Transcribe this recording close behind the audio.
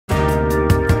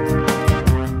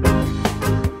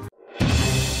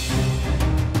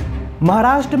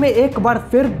महाराष्ट्र में एक बार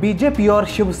फिर बीजेपी और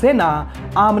शिवसेना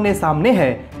आमने सामने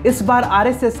है। इस बार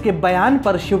आरएसएस के बयान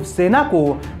पर शिवसेना को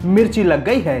मिर्ची लग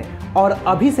गई है और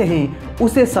अभी से ही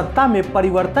उसे सत्ता में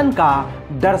परिवर्तन का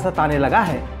डर सताने लगा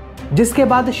है, जिसके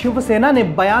बाद शिवसेना ने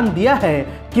बयान दिया है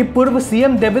कि पूर्व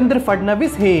सीएम देवेंद्र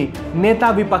फडणवीस ही नेता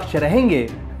विपक्ष रहेंगे।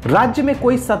 राज्य में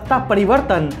कोई सत्ता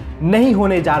परिवर्तन नहीं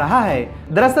होने जा रहा है।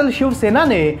 दरअसल शिवसेना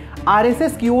ने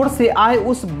आरएसएस की ओर से आए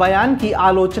उस बयान की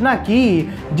आलोचना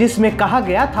की जिसमें कहा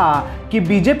गया था कि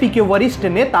बीजेपी के वरिष्ठ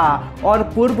नेता और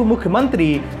पूर्व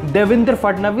मुख्यमंत्री देवेंद्र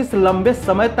फडणवीस लंबे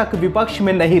समय तक विपक्ष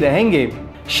में नहीं रहेंगे।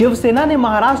 शिवसेना ने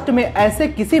महाराष्ट्र में ऐसे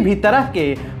किसी भी तरह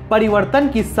के परिवर्तन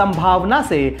की संभावना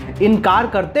से इनकार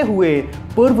करते हुए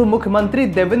पूर्व मुख्यमंत्री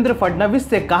देवेंद्र फडणवीस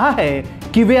से कहा है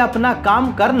कि वे अपना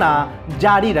काम करना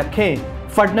जारी रखें।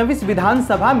 फडणवीस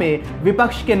विधानसभा में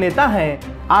विपक्ष के नेता हैं।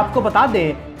 आपको बता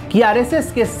दें कि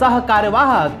आरएसएस के सह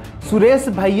कार्यवाहक सुरेश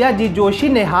भैयाजी जोशी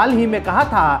ने हाल ही में कहा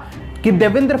था कि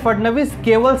देवेंद्र फडणवीस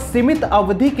केवल सीमित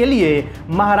अवधि के लिए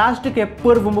महाराष्ट्र के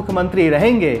पूर्व मुख्यमंत्री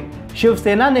रहेंगे।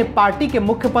 शिवसेना ने पार्टी के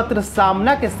मुखपत्र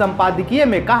सामना के संपादकीय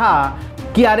में कहा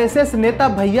कि आरएसएस नेता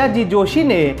भैयाजी जोशी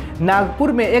ने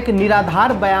नागपुर में एक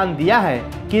निराधार बयान दिया है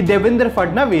कि देवेंद्र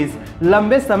फडणवीस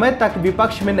लंबे समय तक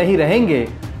विपक्ष में नहीं रहेंगे।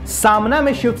 सामना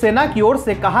में शिवसेना की ओर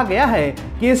से कहा गया है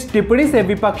कि इस टिप्पणी से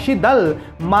विपक्षी दल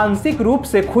मानसिक रूप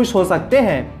से खुश हो सकते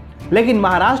हैं, लेकिन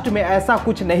महाराष्ट्र में ऐसा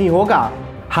कुछ नहीं होगा।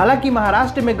 हालांकि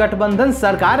महाराष्ट्र में गठबंधन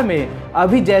सरकार में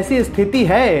अभी जैसी स्थिति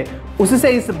है उससे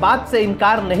इस बात से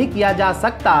इनकार नहीं किया जा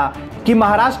सकता कि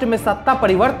महाराष्ट्र में सत्ता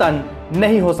परिवर्तन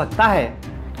नहीं हो सकता है,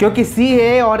 क्योंकि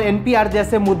सीएए और एनपीआर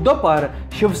जैसे मुद्दों पर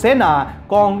शिवसेना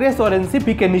कांग्रेस और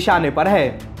एनसीपी के निशाने पर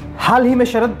है। हाल ही में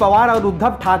शरद पवार और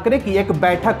उद्धव ठाकरे की एक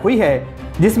बैठक हुई है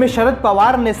जिसमें शरद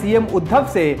पवार ने सीएम उद्धव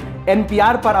से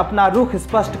एनपीआर पर अपना रुख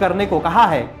स्पष्ट करने को कहा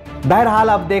है। बहरहाल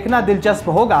अब देखना दिलचस्प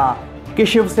होगा कि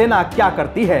शिवसेना क्या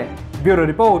करती है। Bureau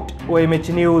report,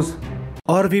 OMH news.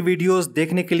 और भी वीडियोस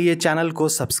देखने के लिए चैनल को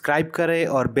सब्सक्राइब करें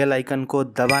और बेल आइकन को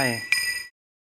दबाएं।